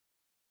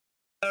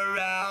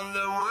Around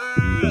the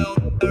world,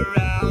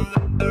 around,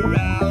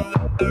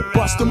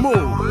 Bust the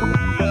move.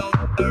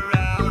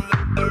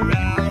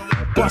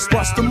 Bust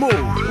the move.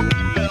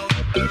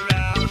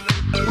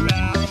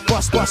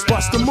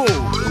 Bust the move.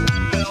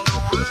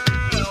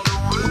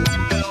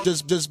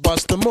 Just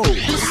bust the move.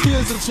 This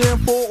here's a jam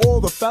for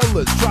all the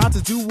fellas. Try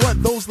to do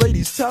what those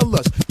ladies tell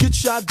us. Get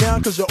shot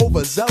down cause you're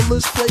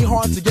overzealous. Play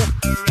hard to get.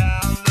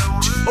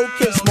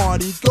 Okay,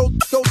 smarty,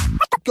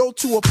 go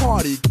to a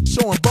party,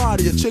 showing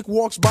body. A chick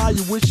walks by,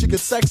 you wish you could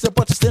sex it,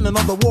 but you're standing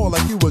on the wall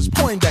like you was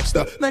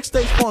Poindexter. Next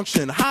day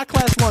function, high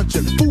class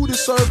luncheon. Food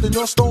is served and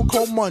you're stone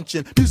cold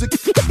munching. Music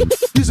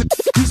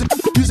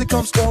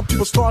comes on,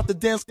 people start to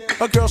dance.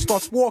 A girl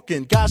starts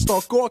walking, guys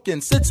start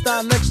gawking. Sits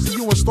down next to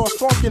you and starts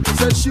talking.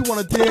 Says she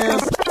wanna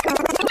dance.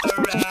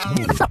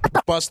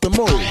 Bust the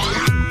move.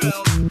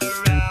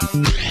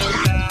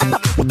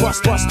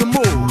 Bust the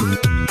move.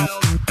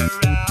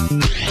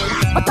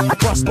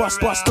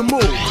 Bust the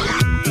move.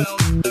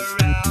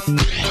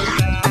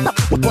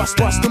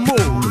 Bust the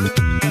move.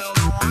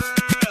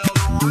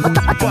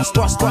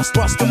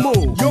 Bust the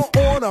move. You're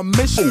on a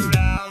mission.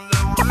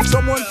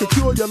 Someone could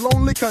cure your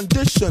lonely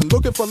condition.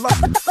 Looking for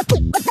love.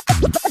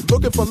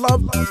 Looking for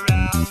love.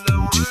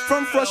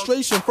 From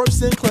frustration,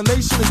 first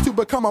inclination is to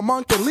become a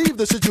monk and leave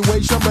the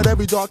situation. But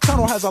every dark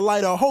tunnel has a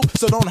light of hope,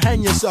 so don't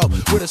hang yourself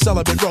with a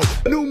celibate rope.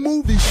 New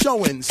movie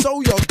showing,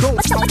 so you're going.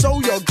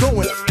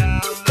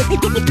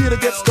 The theater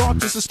gets dark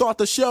just to start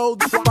the show.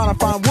 Find a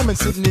fine woman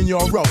sitting in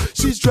your row.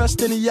 She's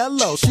dressed in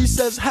yellow. She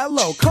says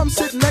hello. Come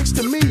sit next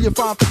to me, you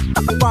fine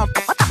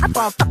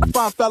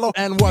fellow.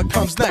 And what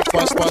comes next?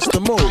 Bust the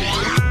move.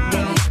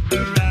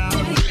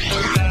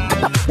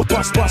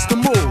 Bust the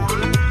move.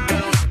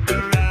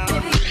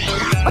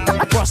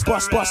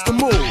 Bust the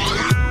move.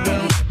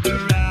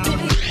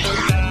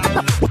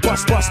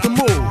 Bust the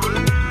move.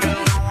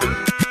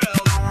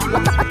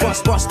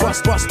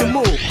 Bust the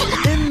move.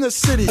 In the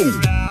city,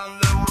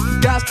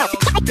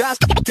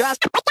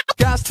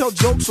 guys tell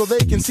jokes so they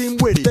can seem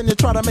witty. Then you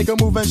try to make a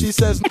move and she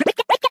says,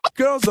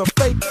 girls are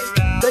fake.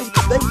 They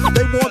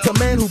want a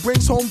man who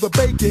brings home the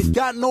bacon.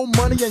 Got no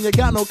money and you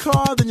got no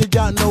car, then you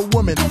got no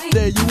woman.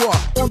 There you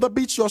are, on the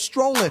beach you're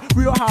strolling.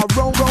 Real high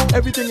roll.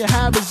 Everything you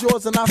have is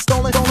yours and not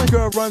stolen.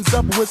 Girl runs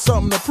up with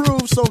something to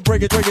prove, so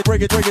break it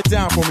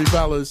down for me,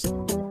 fellas.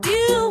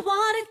 You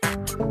want it,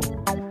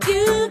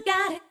 you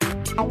got it.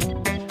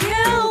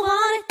 You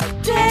want it,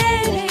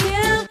 baby,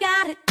 you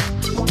got it.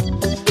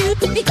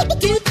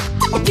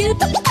 You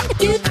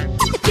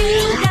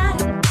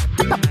got it.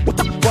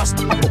 Bust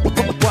the move.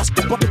 Bust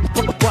the move.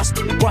 Bust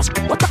the move.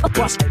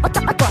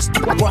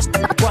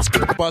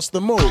 Bust the move. Bust the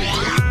move.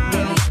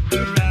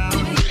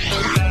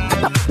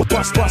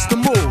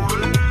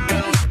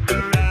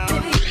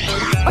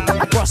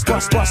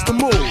 Bust the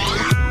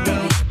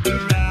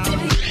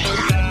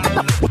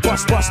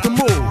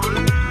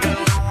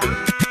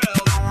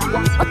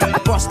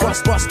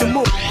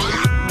move.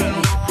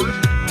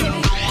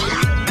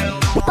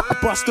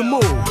 Bust the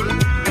move.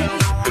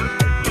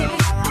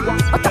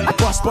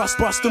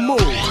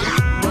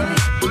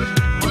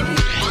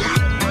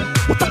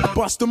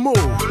 Bust the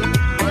move.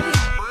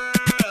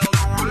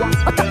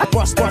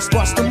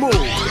 Bust the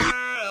move.